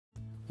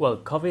Well,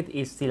 COVID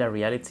is still a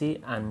reality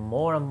and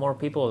more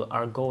people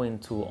are going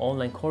to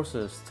online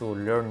courses to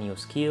learn new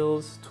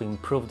skills, to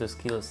improve the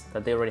skills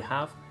that they already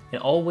have,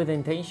 and all with the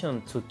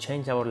intention to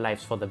change our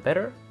lives for the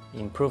better,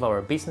 improve our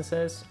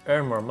businesses,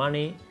 earn more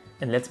money.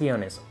 And let's be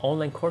honest,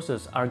 online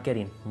courses are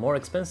getting more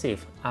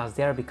expensive as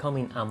they are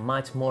becoming a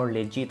much more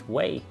legit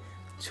way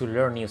to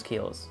learn new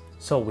skills.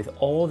 So with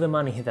all the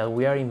money that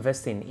we are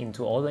investing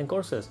into online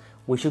courses,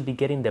 we should be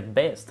getting the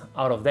best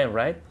out of them,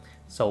 right?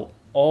 So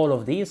all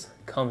of this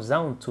comes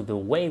down to the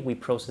way we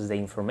process the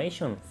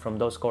information from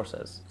those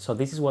courses. So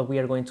this is what we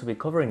are going to be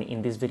covering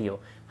in this video,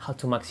 how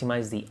to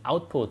maximize the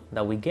output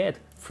that we get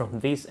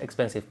from these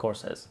expensive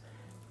courses.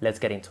 Let's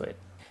get into it.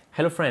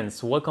 Hello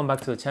friends, welcome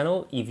back to the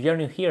channel. If you're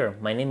new here,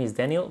 my name is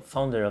Daniel,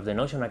 founder of the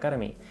Notion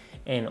Academy.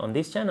 And on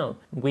this channel,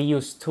 we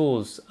use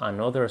tools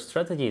and other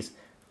strategies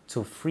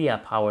to free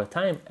up our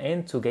time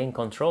and to gain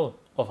control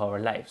of our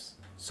lives.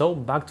 So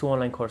back to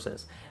online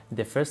courses.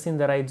 The first thing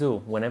that I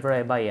do whenever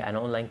I buy an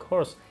online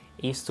course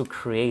is to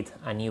create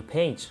a new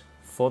page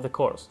for the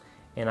course,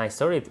 and I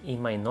store it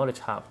in my Knowledge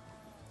Hub.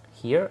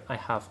 Here I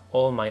have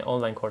all my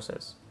online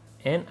courses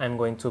and I'm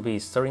going to be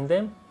storing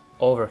them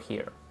over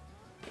here.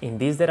 In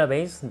this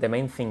database, the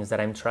main things that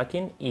I'm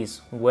tracking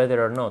is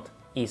whether or not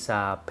it's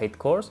a paid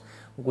course,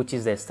 which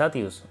is the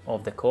status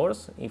of the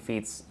course, if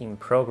it's in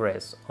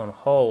progress, on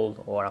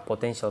hold, or a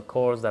potential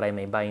course that I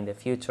may buy in the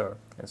future,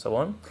 and so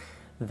on.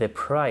 The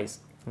price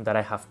that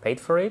I have paid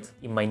for it.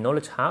 In my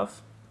Knowledge Hub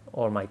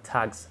or my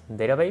tags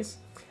database,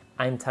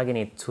 I'm tagging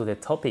it to the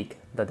topic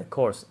that the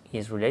course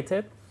is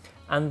related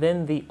and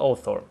then the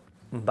author.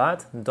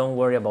 But don't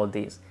worry about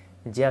this,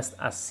 just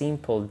a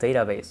simple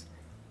database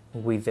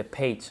with the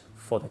page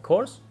for the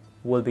course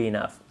will be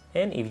enough.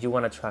 And if you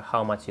want to track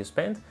how much you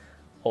spent,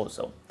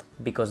 also,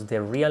 because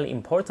the real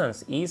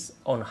importance is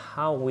on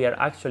how we are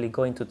actually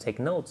going to take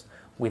notes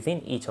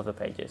within each of the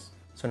pages.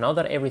 So now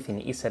that everything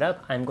is set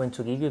up, I'm going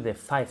to give you the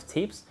 5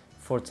 tips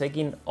for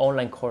taking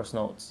online course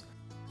notes.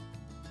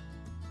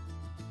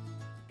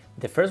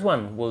 The first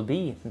one will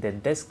be the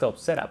desktop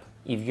setup.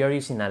 If you're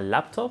using a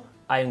laptop,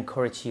 I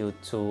encourage you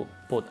to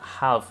put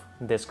half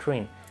the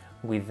screen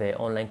with the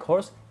online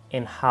course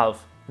and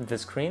half the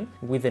screen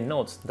with the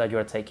notes that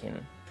you're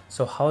taking.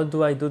 So how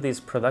do I do this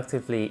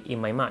productively in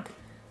my Mac?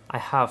 I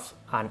have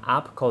an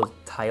app called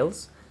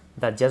Tiles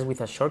that just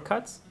with a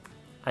shortcut,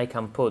 I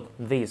can put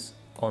this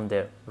on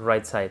the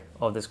right side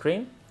of the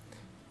screen,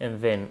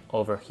 and then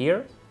over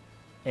here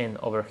and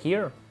over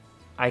here,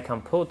 I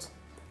can put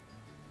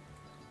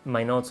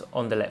my notes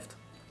on the left.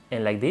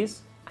 And like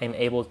this, I'm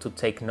able to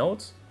take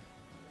notes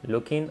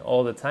looking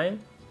all the time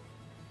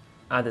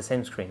at the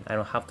same screen. I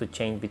don't have to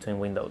change between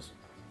windows.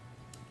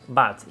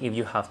 But if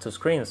you have 2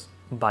 screens,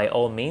 by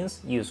all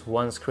means, use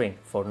one screen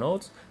for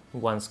notes,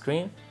 one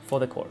screen for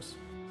the course.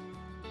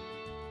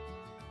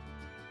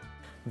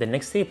 The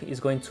next tip is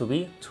going to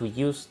be to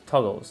use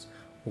toggles.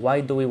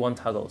 Why do we want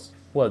toggles?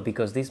 Well,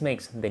 because this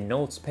makes the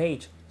notes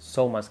page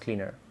so much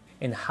cleaner.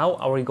 And how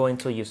are we going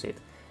to use it?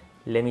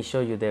 Let me show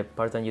you the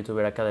Part-Time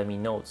YouTuber Academy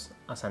notes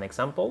as an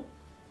example.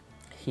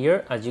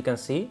 Here, as you can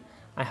see,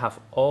 I have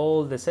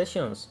all the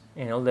sessions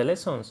and all the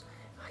lessons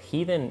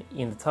hidden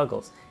in the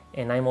toggles.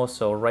 And I'm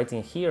also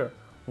writing here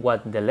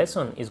what the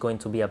lesson is going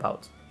to be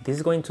about. This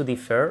is going to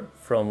differ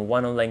from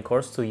one online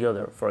course to the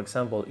other. For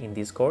example, in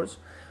this course,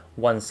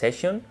 one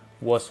session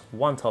was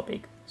one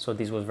topic, so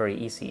this was very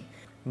easy.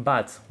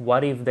 But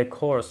what if the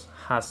course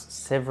has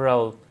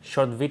several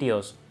short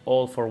videos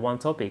all for one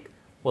topic?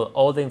 Well,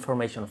 all the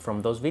information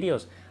from those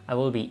videos I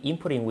will be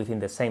inputting within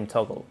the same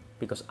toggle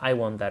because I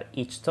want that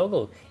each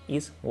toggle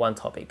is one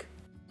topic.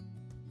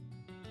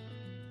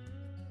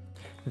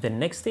 The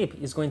next tip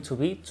is going to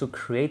be to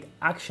create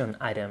action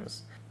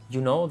items. You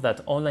know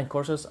that online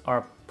courses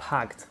are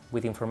packed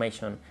with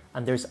information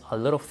and there's a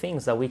lot of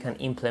things that we can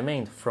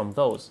implement from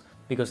those.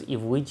 Because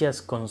if we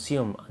just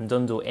consume and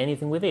don't do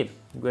anything with it,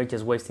 we're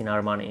just wasting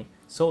our money.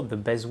 So the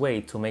best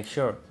way to make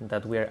sure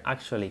that we're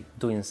actually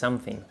doing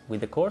something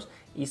with the course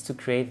is to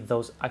create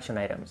those action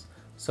items.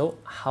 So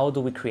how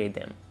do we create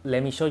them?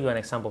 Let me show you an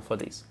example for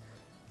this.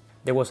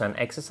 There was an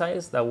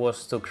exercise that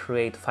was to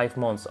create 5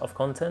 months of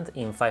content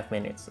in 5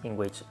 minutes, in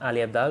which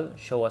Ali Abdaal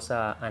showed us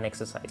an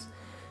exercise.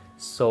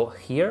 So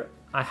here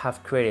I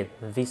have created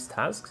this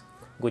task,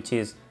 which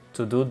is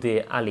to do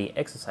the Ali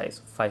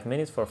exercise, 5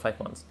 minutes for 5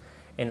 months.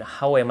 And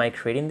how am I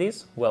creating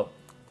this? Well,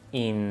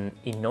 in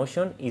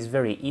Notion, it's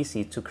very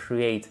easy to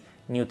create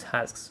new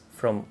tasks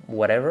from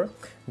whatever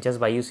just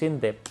by using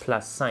the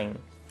plus sign.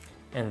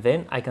 And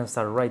then I can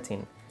start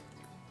writing,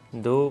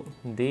 do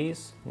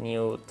this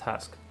new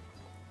task.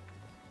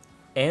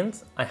 And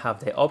I have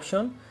the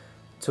option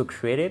to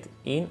create it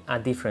in a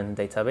different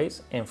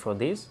database. And for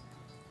this,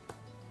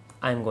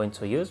 I'm going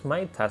to use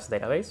my task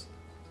database.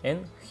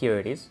 And here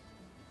it is.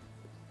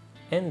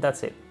 And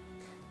that's it.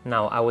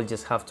 Now I will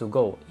just have to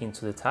go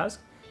into the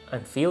task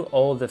and fill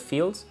all the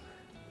fields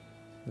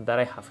that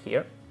I have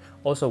here.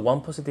 Also,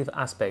 one positive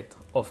aspect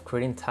of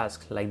creating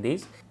tasks like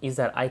this is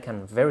that I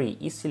can very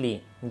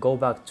easily go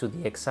back to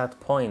the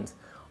exact point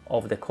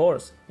of the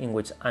course in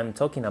which I'm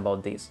talking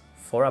about this.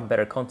 for a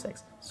better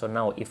context. So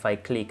now if I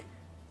click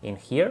in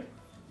here,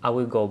 I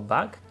will go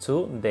back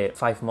to the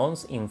 5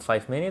 months in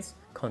 5 minutes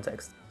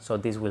context. So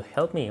this will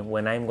help me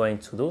when I'm going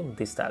to do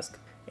this task.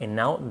 And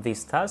now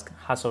this task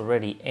has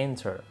already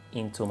entered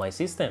into my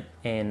system.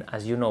 And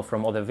as you know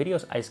from other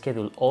videos, I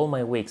schedule all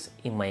my weeks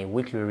in my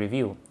weekly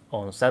review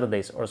on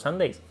Saturdays or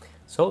Sundays.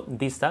 So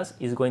this task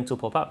is going to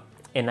pop up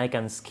and I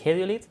can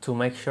schedule it to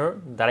make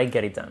sure that I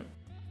get it done.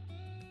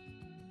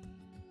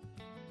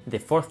 The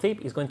fourth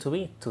tip is going to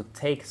be to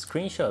take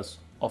screenshots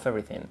of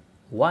everything.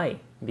 Why?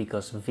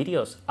 Because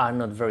videos are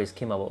not very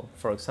skimmable.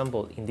 For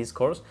example, in this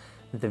course,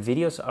 the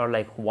videos are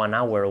like 1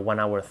 hour, 1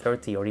 hour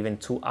 30, or even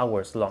 2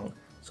 hours long.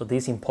 So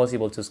this is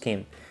impossible to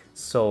skim.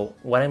 So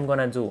what I'm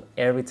gonna do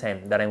every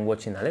time that I'm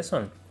watching a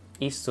lesson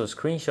is to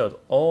screenshot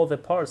all the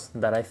parts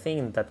that I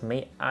think that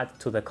may add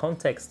to the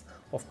context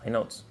of my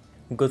notes.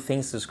 Good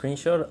things to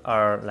screenshot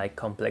are like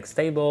complex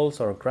tables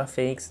or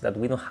graphics that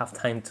we don't have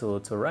time to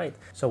write.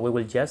 So we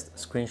will just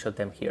screenshot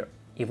them here.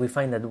 If we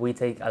find that we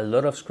take a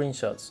lot of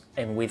screenshots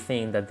and we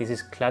think that this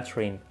is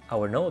cluttering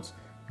our notes,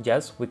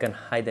 we can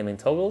hide them in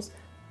toggles,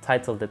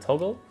 title the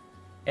toggle,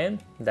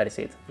 and that is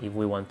it. If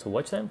we want to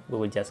watch them, we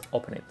will just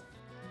open it.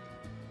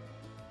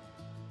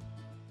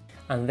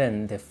 And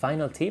then the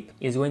final tip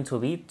is going to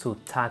be to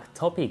tag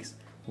topics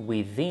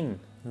within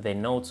the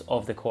notes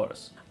of the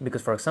course.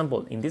 Because for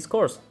example, in this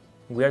course,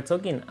 we are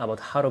talking about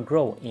how to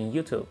grow in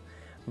YouTube,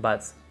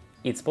 but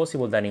it's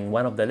possible that in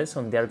one of the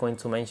lessons they are going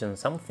to mention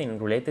something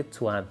related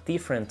to a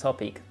different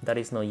topic that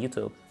is not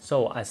YouTube.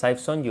 So as I've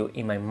shown you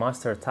in my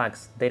master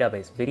tags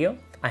database video,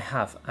 I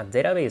have a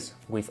database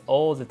with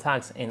all the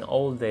tags and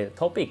all the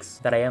topics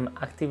that I am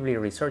actively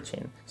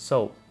researching.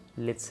 So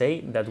let's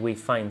say that we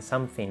find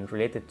something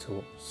related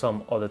to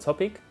some other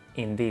topic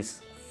in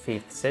this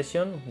 5th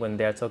session when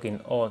they are talking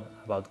all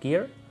about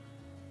gear.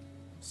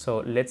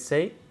 So let's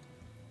say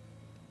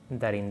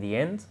that in the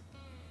end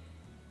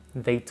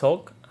they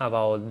talk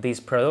about this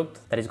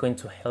product that is going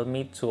to help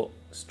me to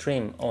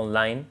stream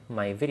online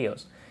my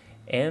videos,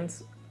 and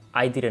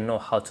I didn't know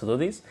how to do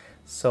this,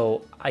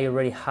 so I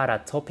already had a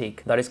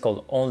topic that is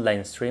called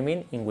online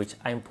streaming, in which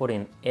I'm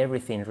putting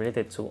everything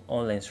related to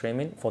online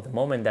streaming for the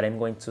moment that I'm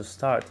going to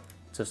start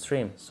to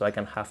stream, so I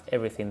can have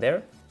everything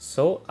there.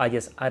 So I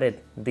just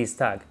added this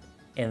tag,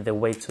 and the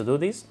way to do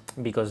this,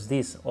 because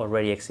this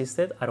already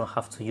existed, I don't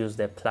have to use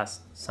the plus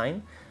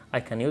sign,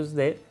 I can use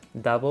the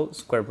double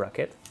square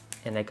bracket,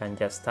 and I can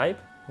just type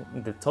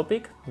the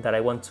topic that I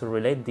want to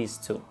relate this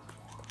to,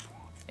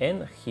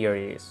 and here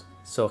it is.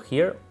 So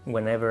here,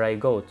 whenever I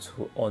go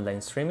to online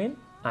streaming,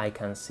 I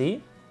can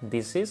see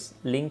this is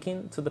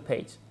linking to the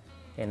page,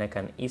 and I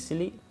can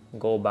easily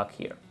go back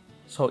here.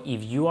 So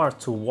if you are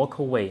to walk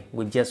away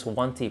with just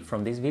one tip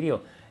from this video,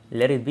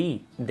 let it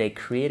be the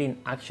creating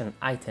action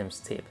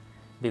items tip,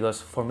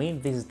 because for me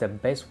this is the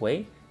best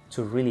way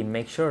to really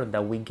make sure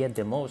that we get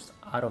the most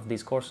out of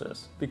these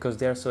courses, because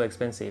they are so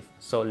expensive.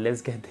 So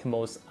let's get the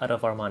most out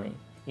of our money.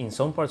 In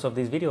some parts of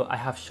this video, I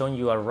have shown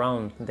you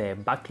around the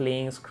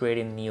backlinks,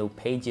 creating new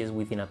pages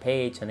within a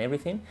page and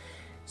everything.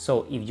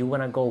 So if you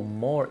wanna go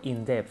more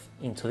in depth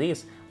into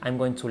this, I'm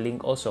going to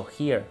link also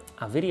here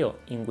a video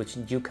in which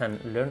you can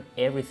learn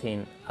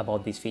everything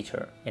about this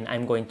feature. And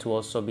I'm going to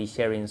also be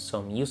sharing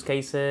some use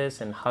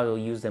cases and how to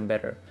use them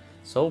better.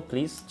 So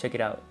please check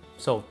it out.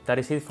 So that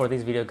is it for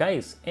this video,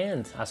 guys,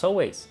 and as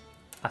always,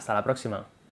 hasta la próxima.